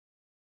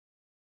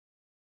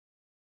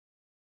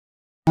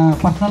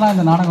பர்சனலாக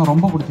இந்த நாடகம்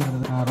ரொம்ப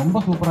பிடிச்சிருந்தது, ரொம்ப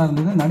சூப்பராக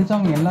இருந்தது.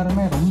 நடித்தவங்க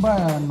எல்லாருமே ரொம்ப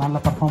நல்லா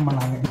பர்ஃபார்ம்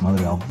பண்ணாங்க.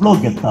 அது அவ்வளோ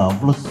கெத்தா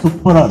அவ்வளோ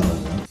சூப்பராக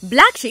இருந்தது.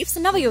 Blacksheep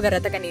நவயுக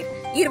ரத்த கண்ணீர்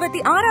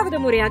 26வது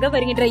முறையாக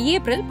வருகின்ற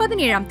ஏப்ரல்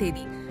 17ஆம்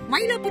தேதி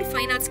மயிலாப்பூர்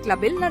ஃபைனான்ஸ்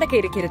கிளப்பில் நடக்க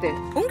இருக்கிறது.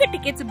 உங்க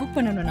டிக்கெட்ஸ் புக்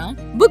பண்ணணும்னா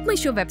புக் மை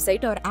ஷோ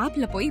வெப்சைட் ஒரு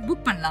ஆப்ல போய்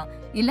புக் பண்ணலாம்.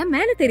 இல்ல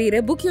மேல தெரியுற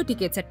புக் யூ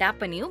டிக்கெட்ஸை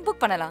டேப் பண்ணியும்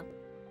புக் பண்ணலாம்.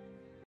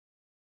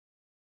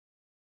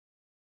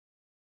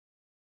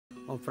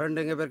 உன்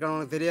ஃப்ரெண்ட் எங்க போயிருக்கானு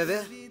உனக்கு தெரியாது?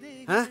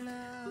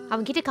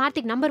 அவன்கிட்ட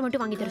கார்த்திக் நம்பர்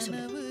மட்டும் வாங்கி தர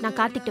சொல்லு, நான்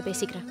கார்த்திக்கிட்ட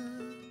பேசிக்கிறேன்.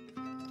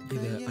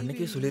 இது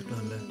அன்னைக்கே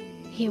சொல்லிருக்கலாம்ல.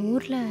 என்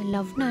ஊர்ல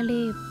லவ்னாலே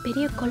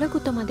பெரிய கொலை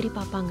குத்த மாதிரி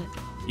பாப்பாங்க.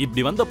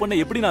 இப்படி வந்த பொண்ணை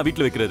எப்படி நான்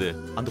வீட்டுல வைக்கிறது?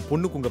 அந்த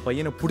பொண்ணுக்கு உங்க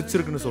பையனை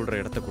பிடிச்சிருக்குன்னு சொல்ற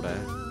இடத்த கூட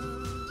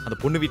அந்த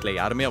பொண்ணு வீட்டுல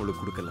யாருமே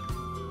அவளுக்கு கொடுக்கல.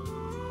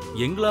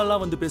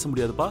 எங்களாலாம் வந்து பேச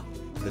முடியாதுப்பா.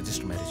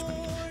 ரெஜிஸ்டர் மேரேஜ்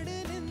பண்ணிக்கலாம்.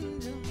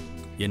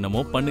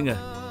 என்னமோ பண்ணுங்க.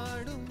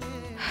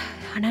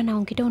 ஆனா நான்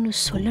உன்கிட்ட ஒன்னு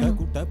சொல்லணும்.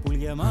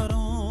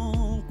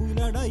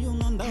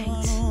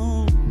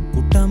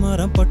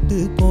 குட்டமரம் பட்டு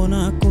போனா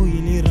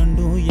கோயில்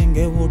இரண்டும் எங்க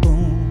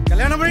ஓடும்.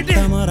 கல்யாணம் பண்ணிட்டு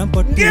குட்டமரம்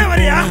பட்டு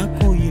போனா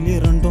கோயில்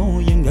இரண்டும்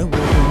எங்க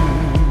ஓடும்.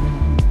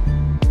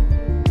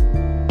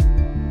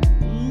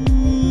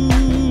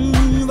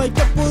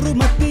 வைக்கப்போரு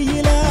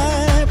மத்தியில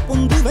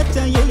பொந்து வச்ச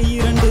எலி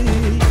இரண்டு.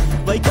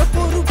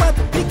 வைக்கப்போரு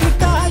பத்தி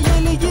கிட்டா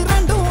எலி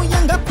இரண்டும்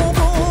எங்க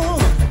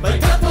போகும்.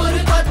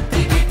 வைக்கப்போரு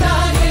பத்தி கிட்டா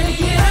எலி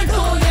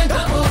இரண்டும் எங்க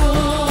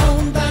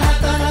போகும்.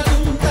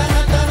 தனதனதும்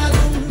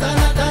தனதனதும்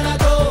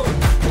தனதனதோ.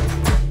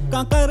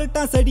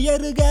 காக்கரட்டா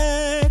செடியருக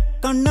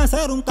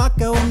கண்ணசரும்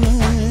காக்க ஒண்ணு.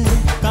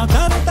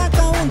 காக்கரட்டா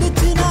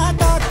கவுந்துச்சுனா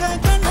காக்க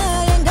கண்ண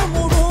எங்க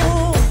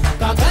மூடும்.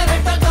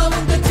 காக்கரட்டா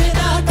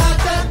கவுந்துச்சுனா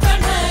காக்க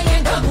கண்ண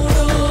எங்க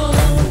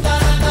மூடும்.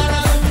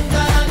 தனதனதும்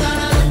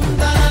தனதனதும்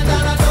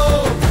தனதனதோ.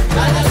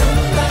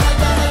 தனதும்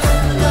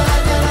தனதனதும்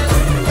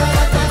தனதனதும்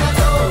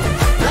தனதனதோ.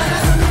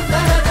 தனதும்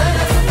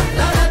தனதனதும்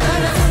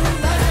தனதனதும்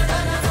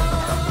தனதனதோ.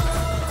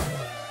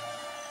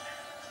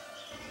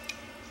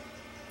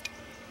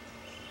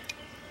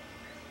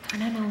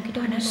 ஆனா நான் உன்கிட்ட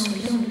ஒன்னு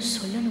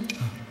சொல்லணும்.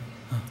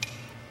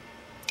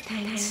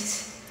 தேங்க்ஸ்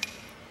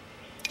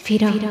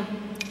வீரா.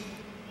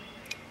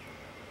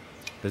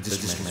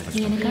 Register marriage.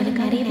 நீ எனக்காக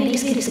நிறைய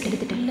ரிஸ்க்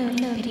எடுத்துட்டல,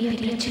 பெரிய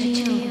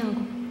பிரச்சனையே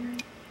ஆகும்.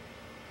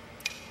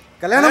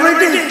 கல்யாணம்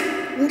பண்ணிட்டு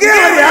இங்கே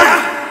வரியா?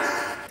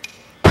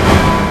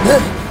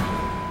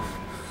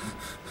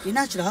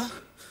 என்னாச்சுடா?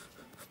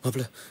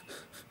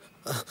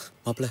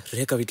 மாப்ள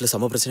ரேகா வீட்டுல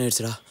சம பிரச்சனை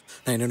ஆயிடுச்சுடா.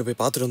 நான் என்னன்னு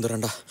போய் பாத்துட்டு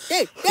வந்துடுறேன்டா.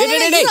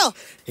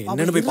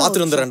 என்னன்னு போய்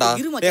பாத்துட்டு வந்துடுறேன்டா.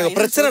 எங்க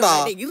பிரச்சனைடா.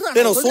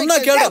 நான் சொன்னா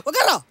கேளு.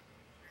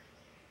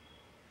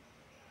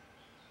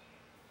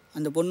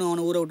 அந்த பொண்ணு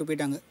அவனை ஊரை விட்டு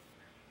போயிட்டாங்க.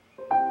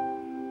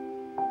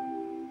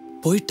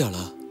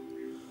 போயிட்டாளா?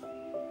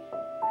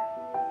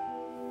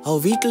 அவ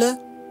வீட்டுல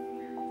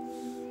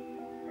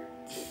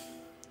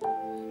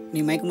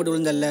நீ மயக்கம் போட்டு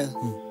விழுந்தல்ல,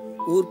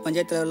 ஊர்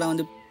பஞ்சாயத்துல எல்லாம்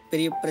வந்து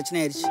பெரிய பிரச்சனை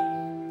ஆயிடுச்சு.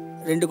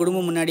 2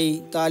 குடும்பம் முன்னாடி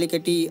தாலி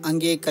கட்டி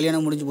அங்கேயே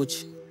கல்யாணம் முடிஞ்சு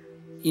போச்சு.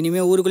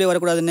 இனிமேல் ஊருக்குள்ளே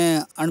வரக்கூடாதுன்னு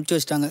அனுப்பிச்சி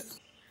வச்சிட்டாங்க.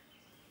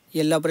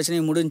 எல்லா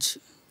பிரச்சனையும்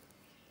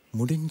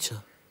முடிஞ்சா?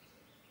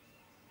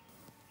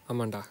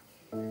 ஆமாண்டா.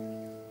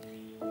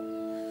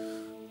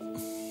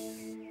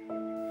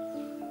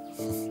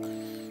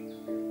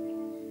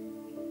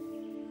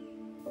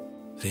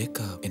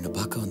 ரேகா என்ன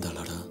பார்க்க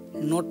வந்தாளாடா?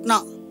 நொட்னா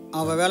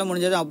அவள் வேலை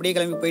முடிஞ்சது அப்படியே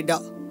கிளம்பி போயிட்டா.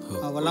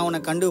 அவெல்லாம் உன்னை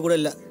கண்டு கூட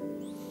இல்லை.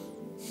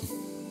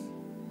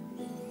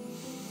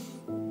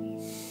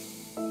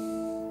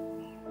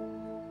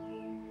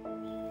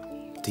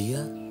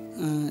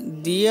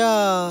 தியா?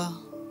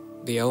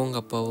 தியாவும்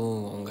உங்கள் அப்பாவும்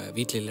அவங்க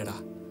வீட்டில் இல்லைடா.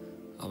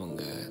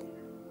 அவங்க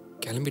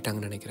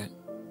கிளம்பிட்டாங்கன்னு நினைக்கிறேன்.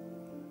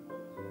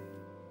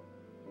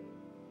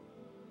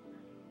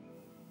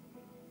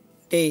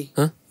 டேய்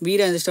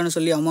வீரா எந்திரிச்சிட்டான்னு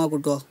சொல்லி அம்மாவை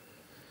கூட்டு வா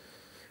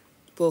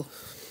போ.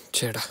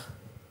 சரிடா.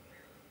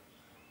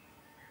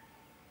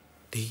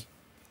 டேய்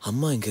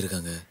அம்மா எங்க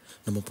இருக்காங்க?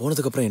 நம்ம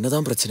போனதுக்கு அப்புறம்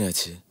என்னதான் பிரச்சனை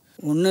ஆச்சு?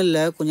 ஒன்றும்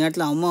இல்லை, கொஞ்ச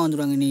நேரத்தில் அம்மா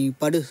வந்துடுவாங்க. நீ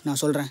படு,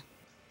 நான் சொல்கிறேன்.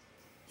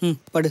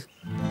 படு.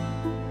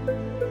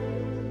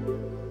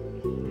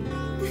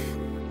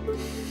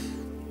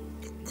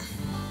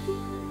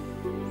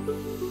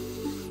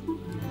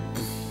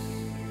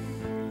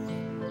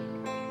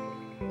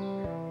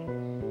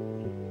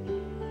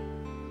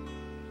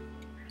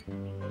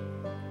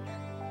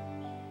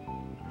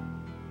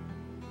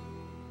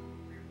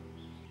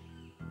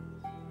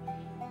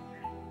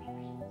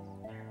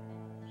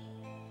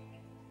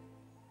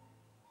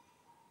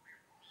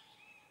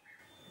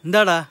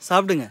 இந்தாடா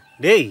சாப்பிடுங்க.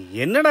 டேய்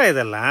என்னடா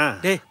இதெல்லாம்?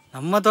 டேய்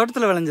நம்ம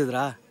தோட்டத்தில்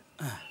விளைஞ்சதுடா.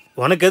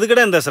 உனக்கு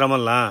எதுக்குடா இந்த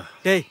சிரமம்லாம்?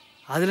 டேய்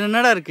அதில்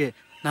என்னடா இருக்கு?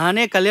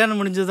 நானே கல்யாணம்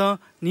முடிஞ்சதும்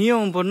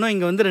நீயும் உன் பொண்ணும்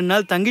இங்கே வந்து 2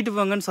 நாள் தங்கிட்டு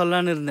போங்கன்னு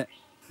சொல்லலான்னு இருந்தேன்.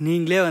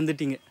 நீங்களே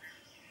வந்துட்டீங்க.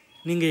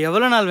 நீங்கள்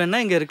எவ்வளோ நாள்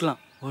வேணால் இங்கே இருக்கலாம்,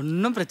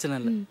 ஒன்றும் பிரச்சனை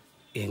இல்லை.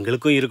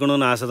 எங்களுக்கும்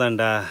இருக்கணும்னு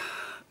ஆசைதான்டா.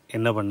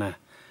 என்ன பண்ண,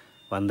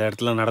 வந்த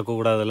இடத்துல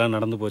நடக்கக்கூடாதெல்லாம்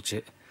நடந்து போச்சு.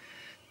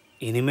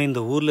 இனிமேல்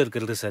இந்த ஊரில்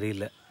இருக்கிறது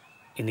சரியில்லை.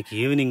 இன்றைக்கி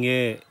ஈவினிங்கே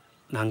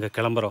நாங்கள்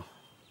கிளம்புறோம்.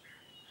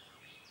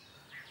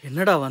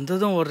 என்னடா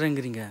வந்ததும்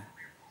ஓடுறேங்கிறீங்க?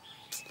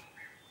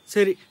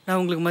 சரி, நான்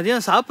உங்களுக்கு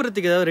மதியம்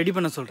சாப்பிட்றதுக்கு ஏதாவது ரெடி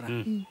பண்ண சொல்கிறேன்.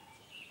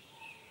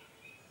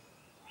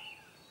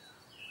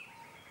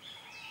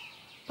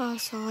 பா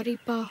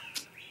சாரிப்பா.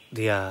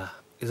 தியா,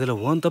 இதில்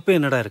ஓன் தப்பு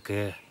என்னடா இருக்கு?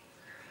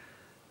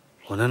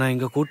 உன்னை நான்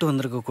இங்கே கூட்டு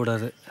வந்திருக்க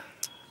கூடாது.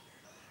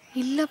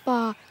 இல்லைப்பா,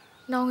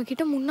 நான்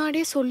உங்ககிட்ட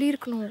முன்னாடியே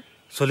சொல்லியிருக்கணும்.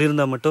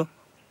 சொல்லியிருந்தா மட்டும்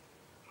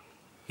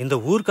இந்த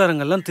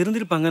ஊர்க்காரங்கெல்லாம்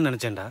திருந்திருப்பாங்கன்னு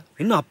நினச்சேன்டா.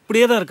 இன்னும்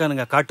அப்படியே தான்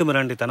இருக்கானுங்க காட்டு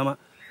மிராண்டித்தனமா.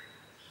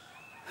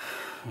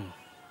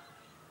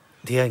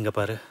 தியா, இங்கே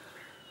பாரு,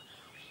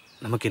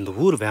 நமக்கு இந்த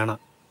ஊர்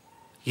வேணாம்.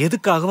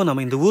 எதுக்காகவும்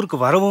நம்ம இந்த ஊருக்கு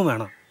வரவும்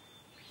வேணாம்.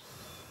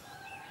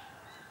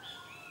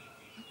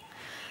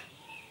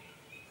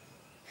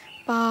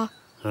 பா,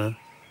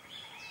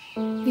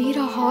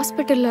 வீரா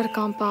ஹாஸ்பிட்டல்ல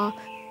இருக்கான்ப்பா.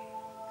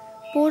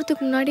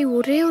 போறதுக்கு முன்னாடி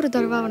ஒரே ஒரு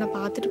தடவை அவனை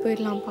பார்த்துட்டு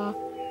போயிடலாம்ப்பா.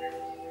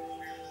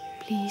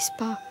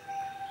 ப்ளீஸ்ப்பா.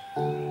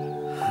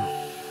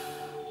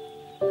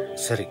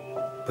 சரி,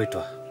 போயிட்டு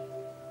வா.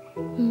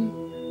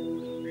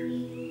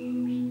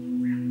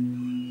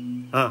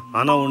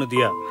 ஆனா ஒன்று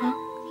தியா,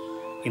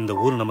 இந்த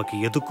ஊர் நமக்கு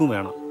எதுக்கும்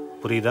வேணாம்,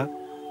 புரியுதா?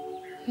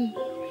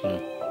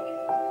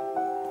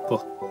 போ.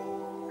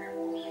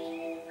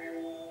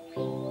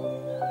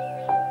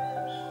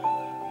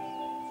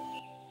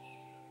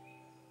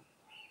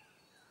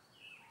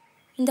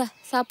 இந்தா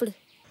சாப்பிடு.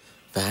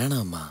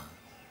 வேணாம்மா,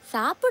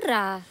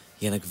 சாப்பிடுறா.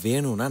 எனக்கு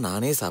வேணும்னா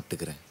நானே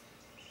சாப்பிட்டுக்கிறேன்.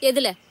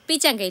 எதுல?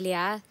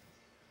 பீச்சாங்கையிலையா?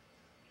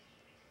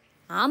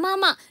 ஆமா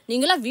ஆமா,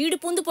 நீங்களாம் வீடு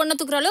பூந்து பொண்ணை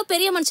தூக்குற அளவு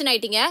பெரிய மனுஷன்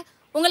ஆயிட்டீங்க.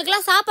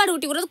 உங்களுக்கெல்லாம் சாப்பாடு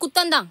ஊட்டி விடுறது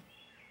குத்தம்தான்.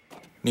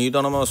 நீ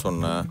தானமா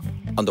சொன்ன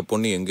அந்த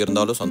பொண்ணு எங்க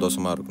இருந்தாலும்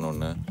சந்தோஷமா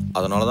இருக்கணும்னு,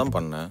 அதனால தான்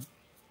பண்ணேன்.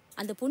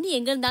 அந்த பொண்ணு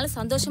எங்க இருந்தாலும்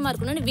சந்தோஷமா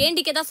இருக்கணும்னு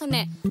வேண்டிக்க தான்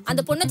சொன்னேன்.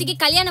 அந்த பொண்ணத்துக்கு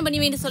கல்யாணம்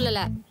பண்ணி வேண்டி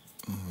சொல்லல.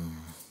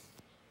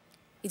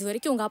 இது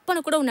வரைக்கும் உங்க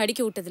அப்பனை கூட உன்னை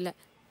அடிக்க விட்டதில்ல.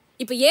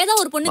 இப்ப ஏதோ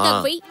ஒரு பொண்ணுக்காக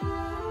போய்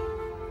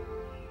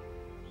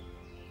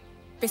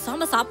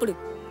பேசாம சாப்பிடு.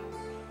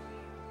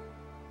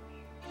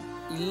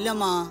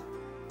 இல்லம்மா,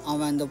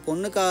 அவன் அந்த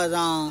பொண்ணுக்காக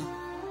தான்.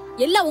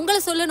 எல்லாம் உங்களை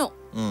சொல்லணும்.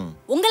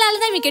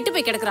 உங்களாலதான் இவன் கெட்டு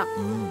போய் கிடக்குறான்.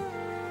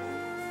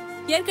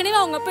 ஏற்கனவே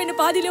அவங்க அப்பா என்ன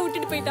பாதியில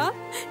விட்டுட்டு போயிட்டா.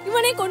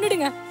 இவனே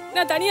கொன்னுடுங்க,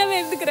 நான் தனியாவே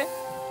இருந்துக்கிறேன்.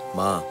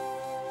 மா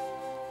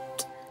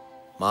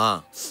மா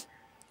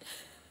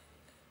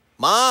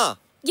மா,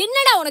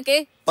 என்னடா உனக்கு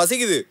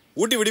பசிக்குது,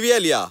 ஊட்டி விடுவியா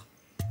இல்லையா?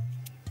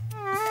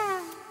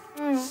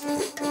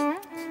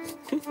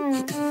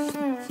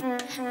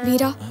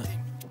 வீரா,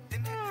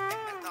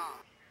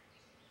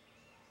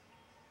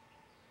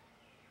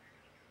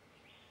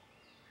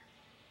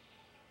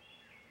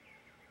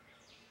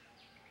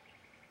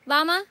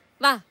 வாமா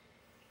வா.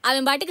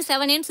 அவன் பாட்டுக்கு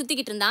 7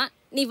 சுத்திக்கிட்டு இருந்தான்.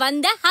 நீ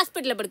வந்த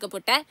ஹாஸ்பிட்டல்ல படுக்க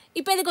போட்ட.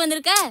 இப்ப எதுக்கு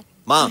வந்திருக்க?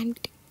 மா,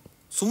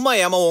 சும்மா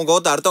ஏமா உன்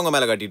கோவத்தை அடுத்தவங்க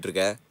மேல காட்டிட்டு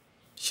இருக்க?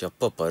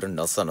 எப்ப பாரு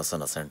நச நச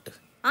நசன்ட்டு.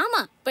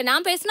 ஆமா, இப்ப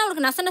நான் பேசினா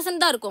உனக்கு நச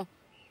நசன் தான் இருக்கும்.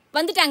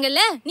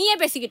 வந்துட்டாங்கல்ல, நீயே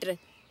பேசிக்கிட்டு இரு.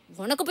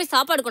 உனக்கு போய்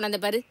சாப்பாடு கொண்டு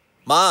வந்த பாரு.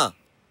 மா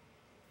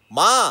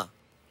மா,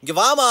 இங்க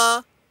வாமா.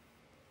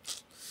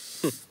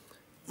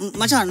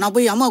 மச்சான், நான்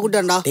போய் அம்மா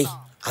கூட்டாண்டா. டேய்,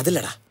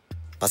 அதுலடா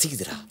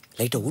பசிக்குதுடா,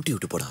 லைட்டா ஊட்டி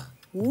விட்டு போடா.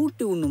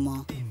 ஊட்டி விடணுமா?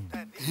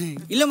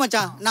 இல்ல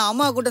மச்சான், நான்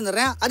அம்மா கூட்டு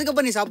வந்துடுறேன்.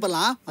 அதுக்கப்புறம் நீ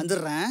சாப்பிடலாம்.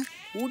 வந்துடுறேன்.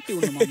 ஊட்டி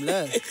விடணுமாம்ல.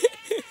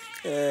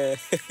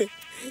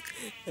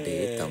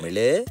 டேய்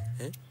தமிழே,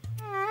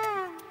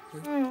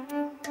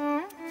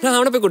 நான்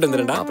அவனை போய் கூட்டு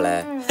வந்துடுறேன்டா.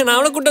 நான்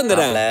அவனை கூட்டு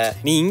வந்துடுறேன்.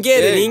 நீ இங்கே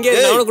இரு, நீ இங்கே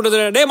இரு, நான் அவனை கூட்டு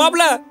வந்துடுறேன். டேய்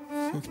மாப்ள,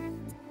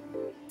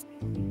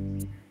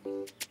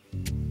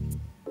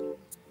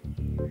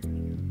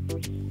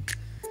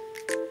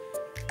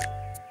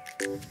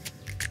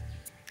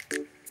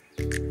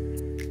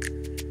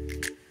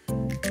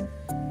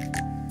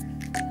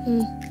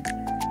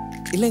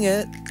 இல்லைங்க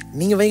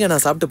நீங்க வைங்க,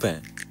 நான் சாப்பிட்டுப்பேன்.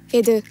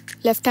 எது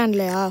லெஃப்ட்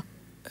ஹேண்ட்லயா?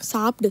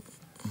 சாப்பிடு.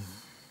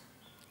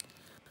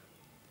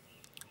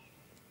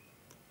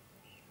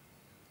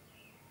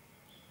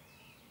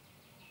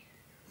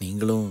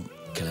 நீங்களும்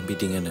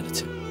கிளம்பிட்டீங்கன்னு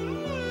நினைச்சேன்.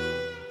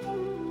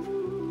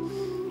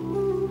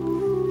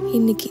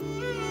 இன்னைக்கு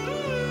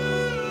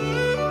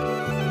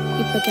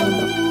இப்ப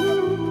கிளம்புறோம்.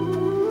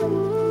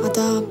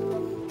 அதான்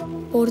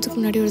போறதுக்கு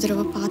முன்னாடி ஒரு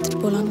தடவை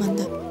பார்த்துட்டு போலான்னு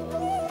வந்தேன்.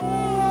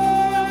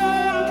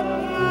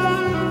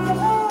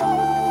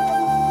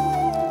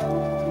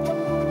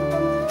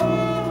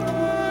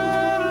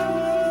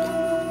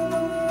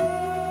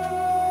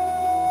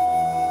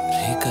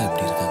 ரேகா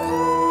எப்படி இருக்காங்க?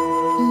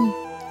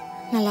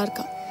 நல்லா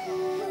இருக்கா.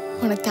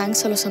 உனக்கு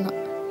தேங்க்ஸ் சொல்ல சொன்னான்.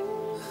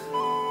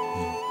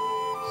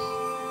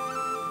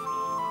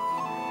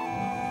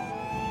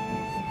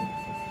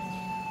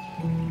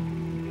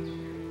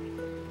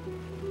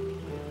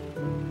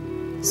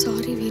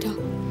 சாரி வீரா,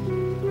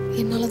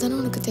 என்னால தானே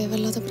உனக்கு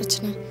தேவையில்லாத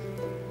பிரச்சனை.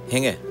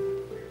 ஏங்க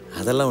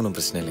அதெல்லாம் ஒன்றும்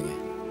பிரச்சனை இல்லைங்க.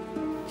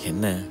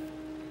 என்ன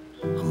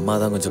அம்மா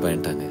தான் கொஞ்சம்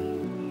பயன்ட்டாங்க.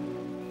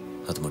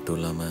 அது மட்டும்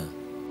இல்லாமல்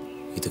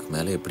இதுக்கு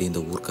மேலே எப்படி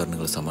இந்த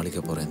ஊர்க்காரனுங்களை சமாளிக்க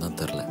போகிறேன்னு தான்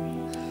தெரில.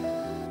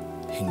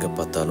 எங்கே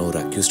பார்த்தாலும் ஒரு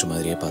அக்யூஸ்ட்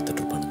மாதிரியே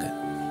பார்த்துட்டு இருப்பானுங்க.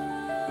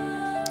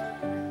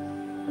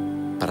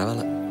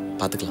 பரவாயில்ல,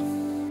 பார்த்துக்கலாம்.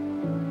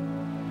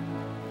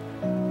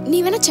 நீ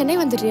வேணா சென்னை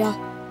வந்துடுறியா?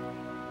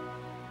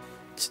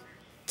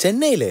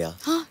 சென்னையிலையா?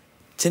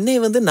 சென்னை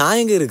வந்து நான்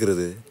எங்கே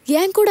இருக்கிறது?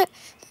 ஏன் கூட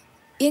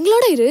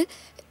எங்களோட இரு.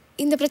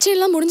 இந்த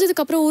பிரச்சனைலாம்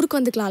முடிஞ்சதுக்கு அப்புறம் ஊருக்கு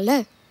வந்துக்கலாம்ல.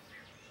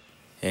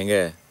 ஏங்க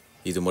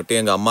இது மட்டும்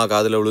எங்கள் அம்மா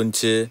காதில்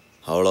விழுந்துச்சு,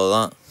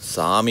 அவ்வளோதான்,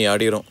 சாமி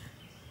ஆடிரும்.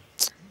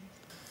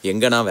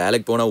 எங்கே நான்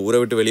வேலைக்கு போனால் ஊரை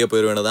விட்டு வெளியே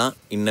போயிடுவேன்னு தான்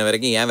இன்ன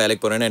வரைக்கும் ஏன்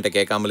வேலைக்கு போகிறேன்னு என்கிட்ட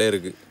கேட்காமலே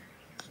இருக்குது.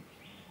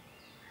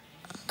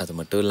 அது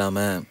மட்டும்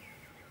இல்லாமல்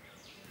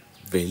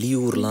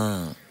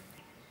வெளியூர்லாம்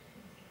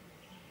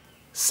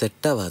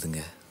செட்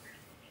ஆகாதுங்க.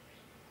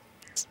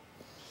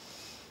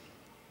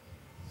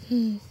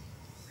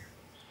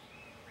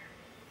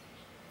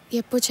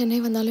 எப்போ சென்னை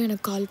வந்தாலும்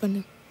எனக்கு கால்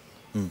பண்ணு.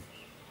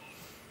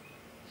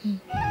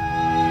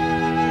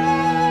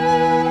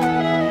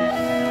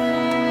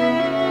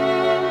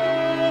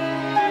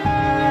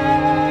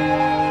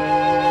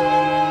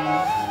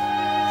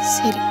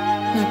 சரி,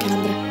 நான்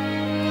கிளம்புறேன்.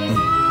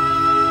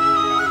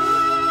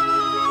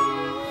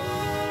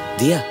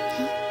 தியா,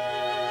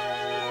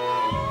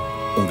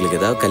 உங்களுக்கு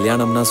ஏதாவது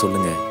கல்யாணம்னா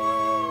சொல்லுங்க.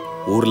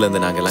 ஊர்ல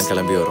இருந்து நாங்கெல்லாம்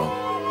கிளம்பி வரோம்.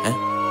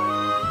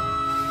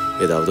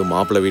 ஏதாவது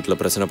மாப்பிள்ளை வீட்டில்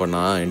பிரச்சனை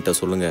பண்ணா என்கிட்ட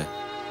சொல்லுங்க.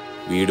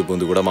 வீடு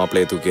பூந்து கூட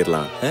மாப்பிள்ளையை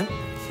தூக்கிடலாம்.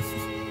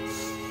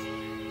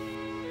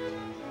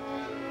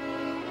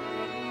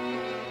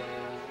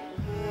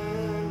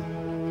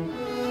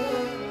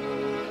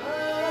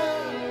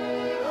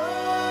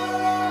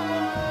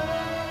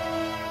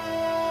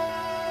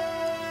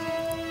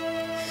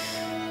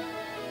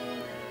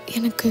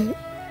 எனக்கு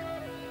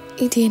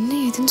இது என்ன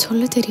ஏதுன்னு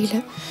சொல்ல தெரியல.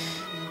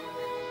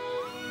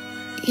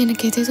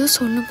 எனக்கு எதேதோ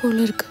சொன்ன போல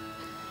இருக்கு.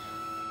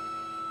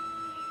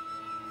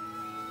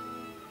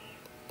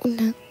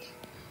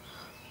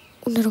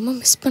 உன்னை ரொம்ப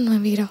மிஸ்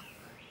பண்ணுவேன் வீரா.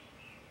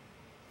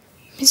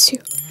 Miss you.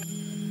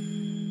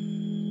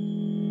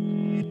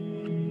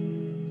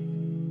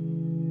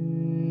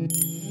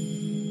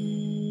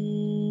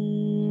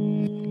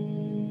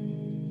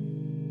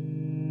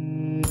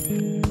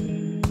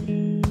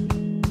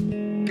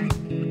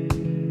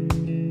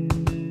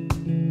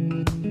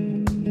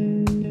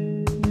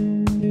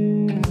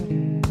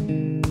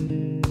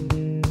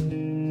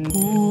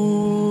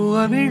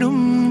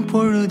 பூவிடும்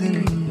பொழுதில்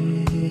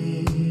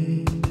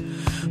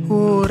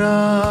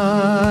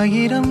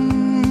ஓராயிரம்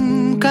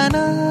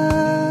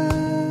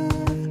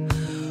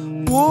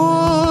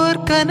ஓர்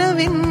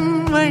கனவின்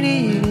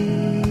வழியில்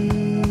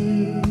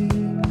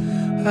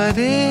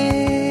அதே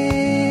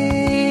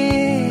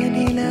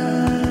நிலா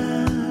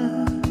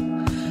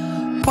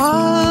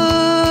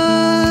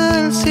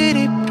பால்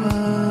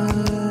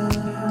சிரிப்பார்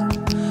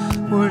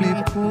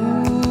ஒளிப்பூ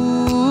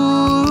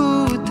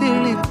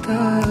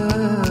தெளித்தார்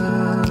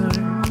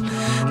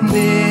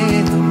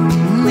தேகம்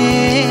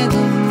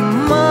மேகம்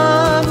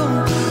மாகும்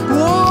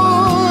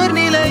ஓர்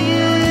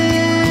நிலையில்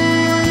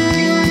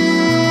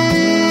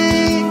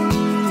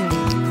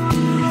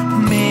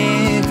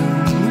மேகம்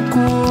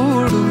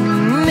கூடும்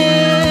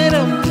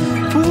நேரம்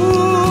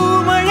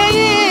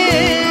பூமழையே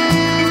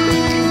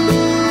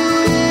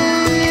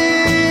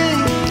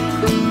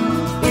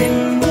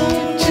என்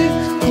மூச்சு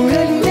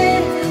குழந்தே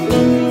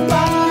உன்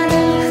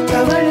பாடல்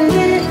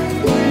தவழ்ந்தே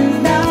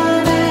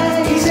உண்டான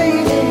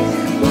இசையிலே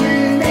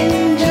உள்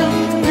நெஞ்சம்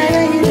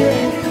நனைந்தே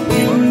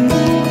என்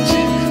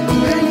மூச்சு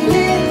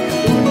குழந்தே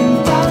உன்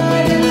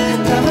பாடல்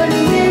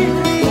தவழ்ந்தே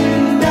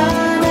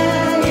உண்டான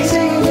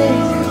இசையிலே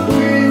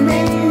உள்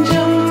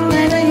நெஞ்சம்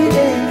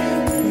நனைந்தே.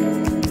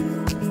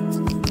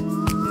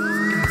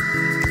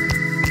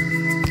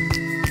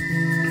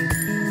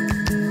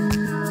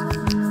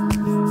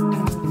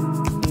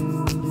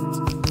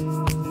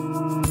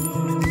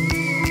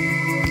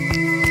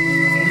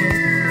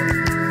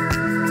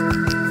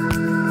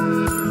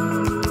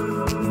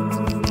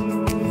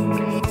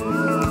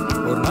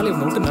 ஒரு நாள்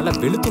இவனை விட்டு நல்லா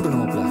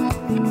வெளுத்துடணும்ல.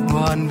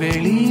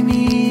 வான்வெளி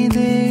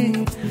மீதே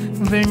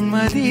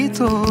வெண்மதி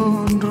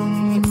தோன்றும்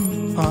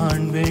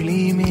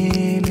ஆண்வெளி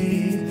மேலே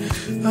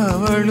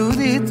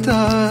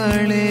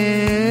அவளுதித்தாளே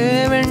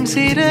வெண்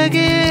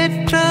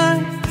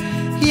சிறகேற்றாள்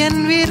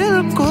என்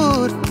விரல்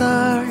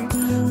கோர்த்தாள்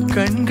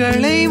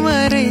கண்களை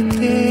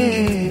மறைத்தே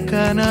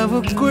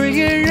கனவுக்குள்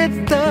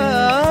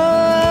இழுத்தாள்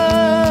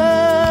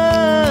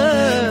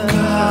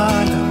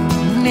காலம்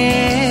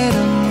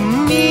நேரம்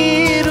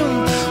நீரும்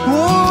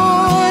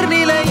ஓர்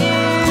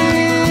நிலையே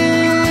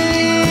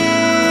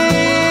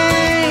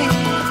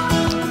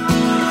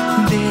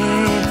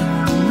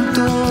தேகம்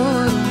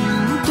தோறும்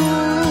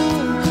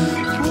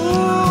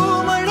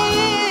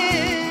பூமழையே.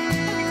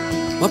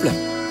 மாப்பிள்ள,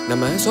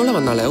 நம்ம சோழ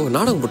வந்தால ஒரு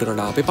நாடகம்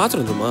போட்டுக்கோண்டா, போய்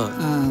பார்த்துட்டு வந்துருமா?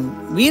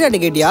 வீராட்ட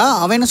கேட்டியா?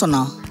 அவன் என்ன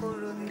சொன்னான்?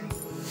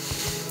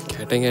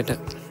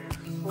 கேட்டேன்.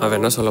 அவன்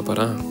என்ன சொல்ல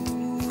போறான்?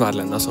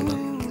 வரலன்னு தான்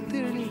சொன்னான்.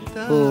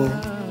 ஓ,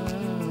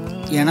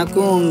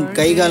 எனக்கும்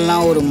கை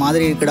கால்லாம் ஒரு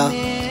மாதிரி இருக்குடா.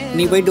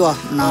 நீ போயிட்டு வா,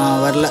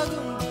 நான் வரல.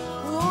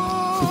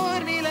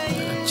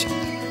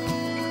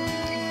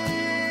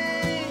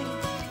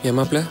 ஏன்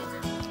மாப்பிள்ள,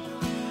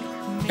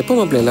 எப்போ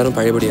மாப்பிள்ள எல்லாரும்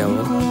பழையபடி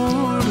ஆகும்?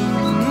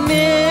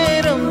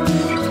 நேரம்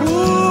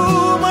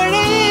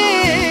பூமழையே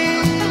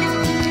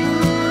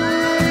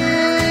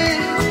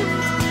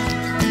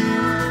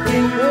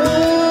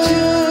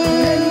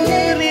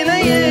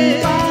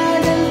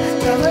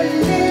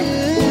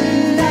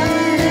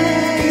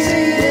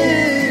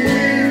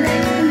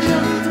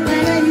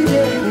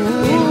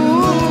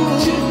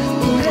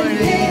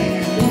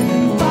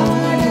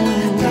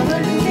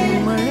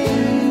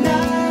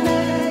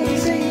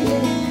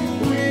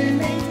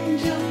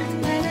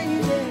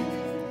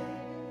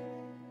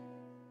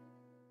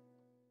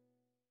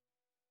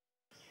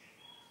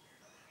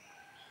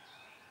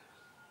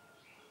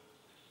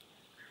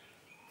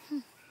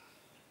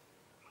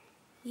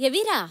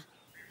வீரா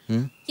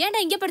ஏன்டா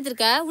இங்க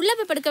படுத்திருக்க? உள்ள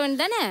போய் படுக்க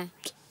வேண்டியதானே?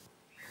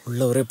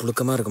 உள்ள ஒரே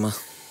புழுக்கமா இருக்குமா?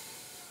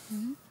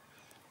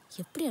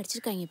 எப்படி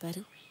அடிச்சிருக்காங்க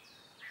பாரு.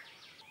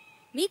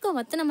 வீக்கம்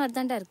வத்தன மாதிரி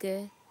தான்டா இருக்கு.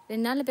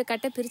 2 நாள்ல போய்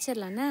கட்ட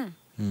பிரிச்சிடலாம்னா?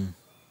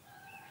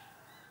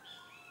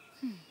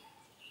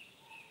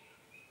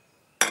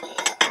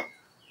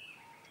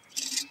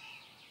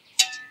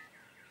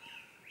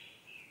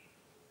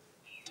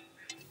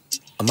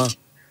 அம்மா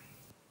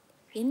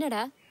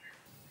என்னடா?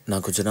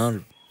 நான் கொஞ்ச நாள்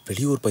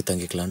வெளியூர் போய்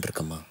தங்கிக்கலான்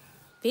இருக்கம்மா.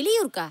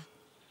 வெளியூருக்கா?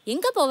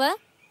 எங்க போவ?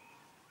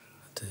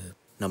 அது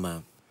நம்ம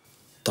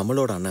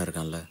தமிழோட அண்ணன்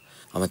இருக்கான்ல,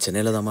 அவன்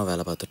சென்னையில் தாம்மா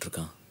வேலை பார்த்துட்டு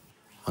இருக்கான்.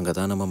 அங்கே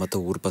தான் நம்ம மற்ற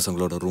ஊர்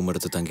பசங்களோட ரூம்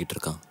எடுத்து தங்கிட்டு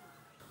இருக்கான்.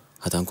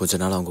 அதான் கொஞ்ச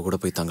நாள் அவங்க கூட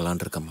போய்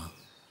தங்கலான் இருக்கம்மா.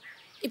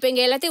 இப்போ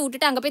இங்கே எல்லாத்தையும்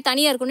விட்டுட்டு அங்கே போய்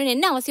தனியாக இருக்கணும்னு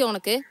என்ன அவசியம்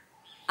உனக்கு?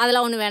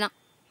 அதெல்லாம் ஒன்றும் வேணாம்.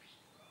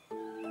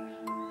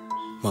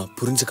 மா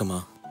புரிஞ்சுக்கம்மா,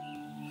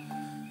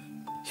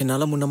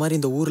 என்னால் முன்ன மாதிரி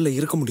இந்த ஊரில்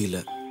இருக்க முடியல.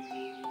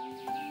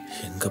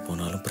 எங்கே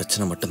போனாலும்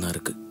பிரச்சனை மட்டும்தான்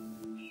இருக்கு.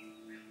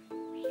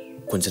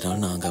 கொஞ்ச நாள்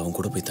நான் அங்கே அவன்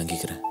கூட போய்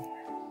தங்கிக்கிறேன்.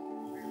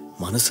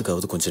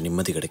 மனசுக்காவது கொஞ்சம்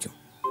நிம்மதி கிடைக்கும்.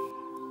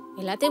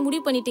 எல்லாத்தையும்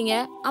முடிவு பண்ணிட்டீங்க,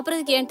 அப்புறம்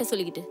இதுக்கு ஏன்ட்ட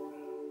சொல்லிக்கிட்டு?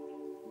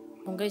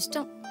 உங்க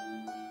இஷ்டம்.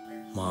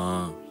 மா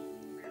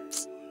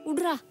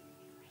விடுறா.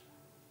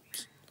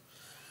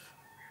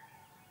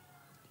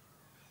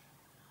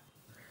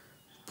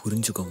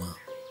 புரிஞ்சுக்கோமா,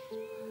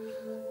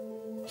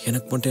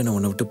 எனக்கு மட்டும் என்ன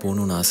உன்னை விட்டு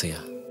போகணும்னு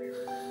ஆசையா?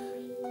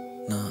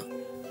 நான்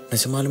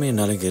நிஜமாலுமே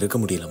என்னால் இங்கே இருக்க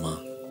முடியலம்மா.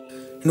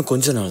 இன்னும்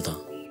கொஞ்ச நாள்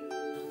தான்,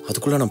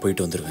 அதுக்குள்ளே நான்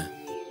போயிட்டு வந்துடுவேன்.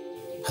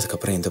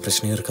 அதுக்கப்புறம் எந்த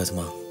பிரச்சனையும்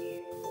இருக்காதுமா.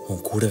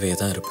 உன் கூடவே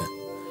தான் இருப்பேன்.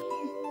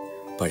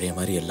 பழைய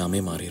மாதிரி எல்லாமே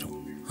மாறிடும்.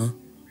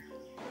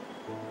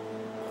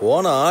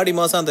 போன ஆடி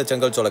மாதம் அந்த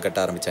செங்கல் சோலை கட்ட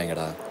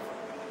ஆரம்பித்தாங்கடா.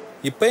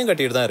 இப்போயும்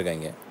கட்டிட்டு தான்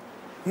இருக்காங்க.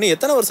 இன்னும்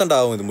எத்தனை வருஷம்டா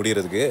ஆகும் இது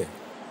முடியறதுக்கு?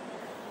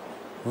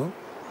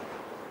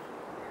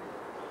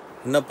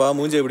 என்னப்பா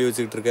மூஞ்சி எப்படி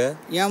வச்சுக்கிட்டு இருக்க?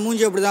 என்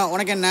மூஞ்சி அப்படிதான்,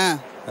 உனக்கு என்ன?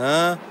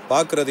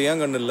 பார்க்கறது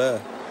ஏன் கண்ணு இல்லை?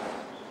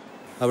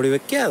 அப்படி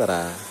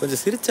வைக்காதடா,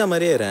 கொஞ்சம் சிரிச்சா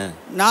மாதிரியே இரு.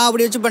 நான்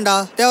அப்படி வச்சுப்பேன்டா,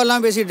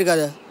 தேவையில்லாம பேசிட்டு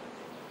இருக்காத.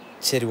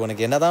 சரி,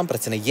 உனக்கு என்னதான்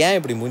பிரச்சனை? ஏன்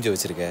இப்படி மூஞ்சி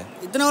வச்சிருக்க?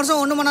 இத்தனை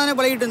வருஷம் ஒன்றும் பண்ணாதானே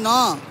பழகிட்டு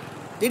இருந்தோம்.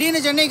 திடீர்னு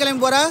சென்னை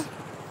கிளம்பி போற.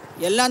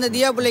 எல்லாம் அந்த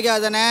தியா பிள்ளைக்கா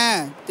தானே?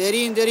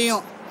 தெரியும்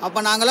தெரியும். அப்போ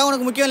நாங்களாம்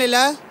உனக்கு முக்கியம்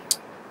இல்லை?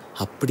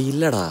 அப்படி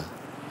இல்லைடா.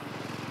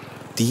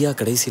 தியா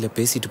கடைசியில்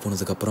பேசிட்டு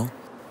போனதுக்கப்புறம்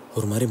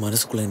ஒரு மாதிரி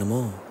மனசுக்குள்ள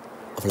என்னமோ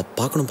அவளை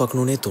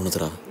பார்க்கணுன்னே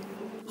தோணுதுடா.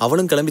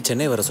 அவளும் கிளம்பி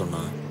சென்னை வர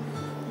சொன்னான்.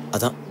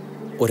 அதான்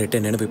ஒரு 8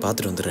 என்னென்னு போய்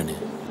பார்த்துட்டு வந்துடுறேன்னு.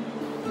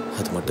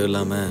 அது மட்டும்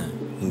இல்லாமல்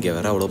இங்கே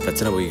வேற அவ்வளோ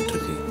பிரச்சனை போய்கிட்டு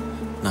இருக்கு.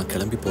 நான்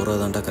கிளம்பி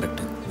போகிறதாண்டா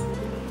கரெக்டு.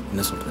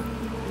 என்ன சொல்கிறேன்?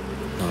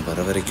 நான்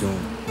வர வரைக்கும்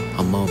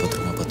அம்மாவை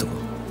பத்திரமா பார்த்துக்கோ.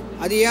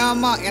 அது ஏன்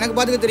அம்மா எனக்கு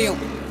பார்த்துக்க தெரியும்.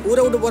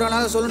 ஊரை விட்டு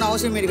போகிறனால சொல்லணும்னு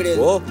அவசியமே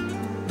கிடையாது. ஓ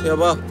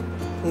ஏவா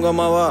உங்கள்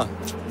அம்மாவா?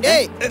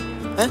 ஏய்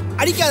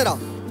அடிக்காதடா.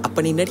 அப்போ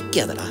நீ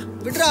நடிக்காதடா.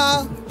 விட்றா.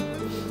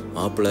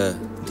 மாப்பிள்ள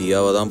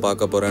தியாவை தான்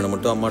பார்க்க போறேன்னு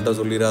மட்டும் அம்மாட்ட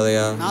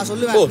சொல்லிடாதயா. நான்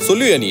சொல்லுவேன். ஓ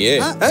சொல்லுவியா நீ?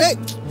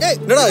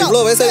 என்னடா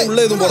இவ்வளோ வயசாகி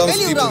உள்ள எதுவும் போடாம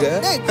சுத்திட்டு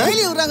இருக்க?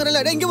 கையில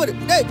விடுறாங்கல்ல. டேய் இங்க பாரு.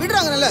 டேய்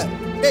விடுறாங்கல்ல.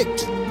 டேய்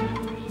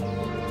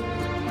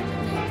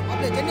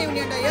மாப்ள சென்னை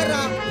வண்டியாண்டா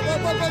ஏறா. போ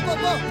போ போ போ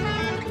போ.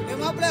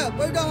 ஏய் மாப்ள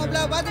போய்ட்டு வா மாப்ள,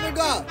 பாத்து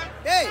போய்ட்டு வா.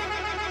 டேய்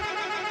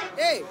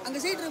டேய் அங்க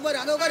சீட் இருக்கு பாரு,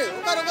 அங்க உட்காரு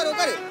உட்காரு உட்காரு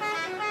உட்காரு.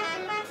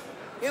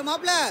 ஏய்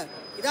மாப்ள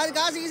ஏதாவது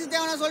காசு கீசு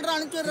தேவைன்னா சொல்றேன்,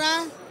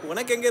 அனுப்பிச்சுடுறேன்.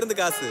 உனக்கு எங்க இருந்து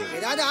காசு?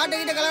 ஏதாவது ஆட்டோ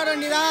கிட்ட கலவர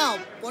வேண்டியதான்.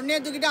 பொண்ணே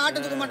தூக்கிட்டு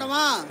ஆட்டோ தூக்க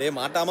மாட்டோமா? டேய்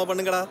மாட்டாம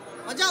பண்ணுங்கடா.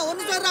 மச்சான்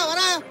ஒன்னு சொல்றா.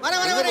 வரேன்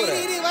வரேன் வரேன் வரேன்.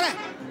 இரு இரு வரேன்.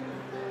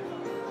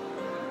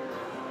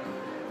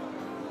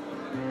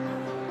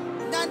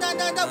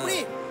 இந்த புடி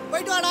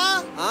போயிட்டு வாடா.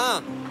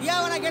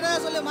 தியாவனா கேட்டதா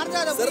சொல்லு,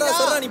 மறந்துடாத.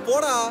 சரிடா நீ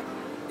போடா.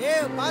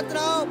 ஏய்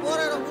பாத்ரா போற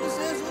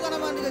புதுசு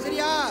சூதானமா இருந்துக்க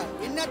சரியா?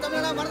 என்ன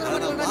தமிழனா மறந்துட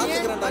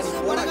மாட்டேங்கடா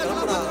நீ. போடா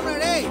கிளம்புடா.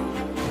 டேய்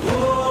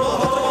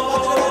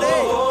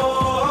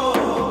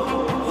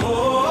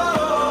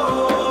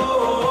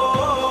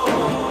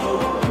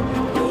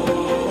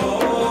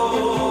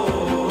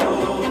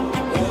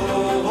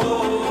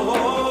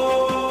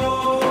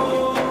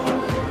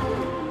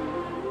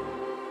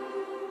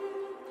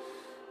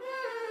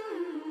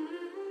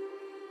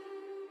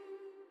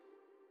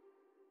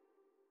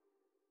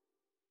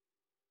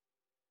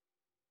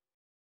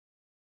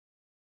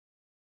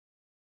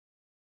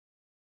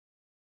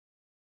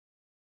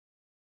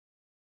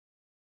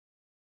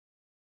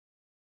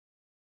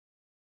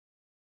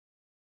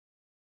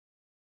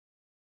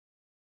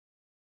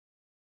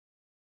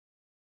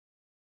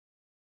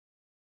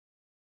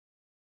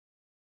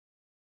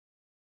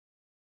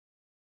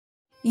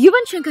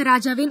யுவன் சங்கர்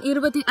ராஜாவின்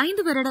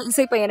 25 வருட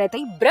இசை பயணத்தை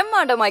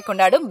பிரம்மாண்டமாய்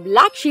கொண்டாடும்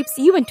Blacksheep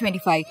Event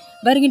 25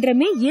 வருகின்ற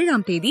May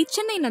 7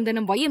 சென்னை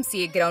நந்தனம்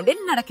YMCA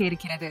கிரவுண்டில் நடக்க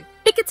இருக்கிறது.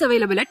 Tickets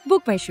available at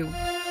Book My Show.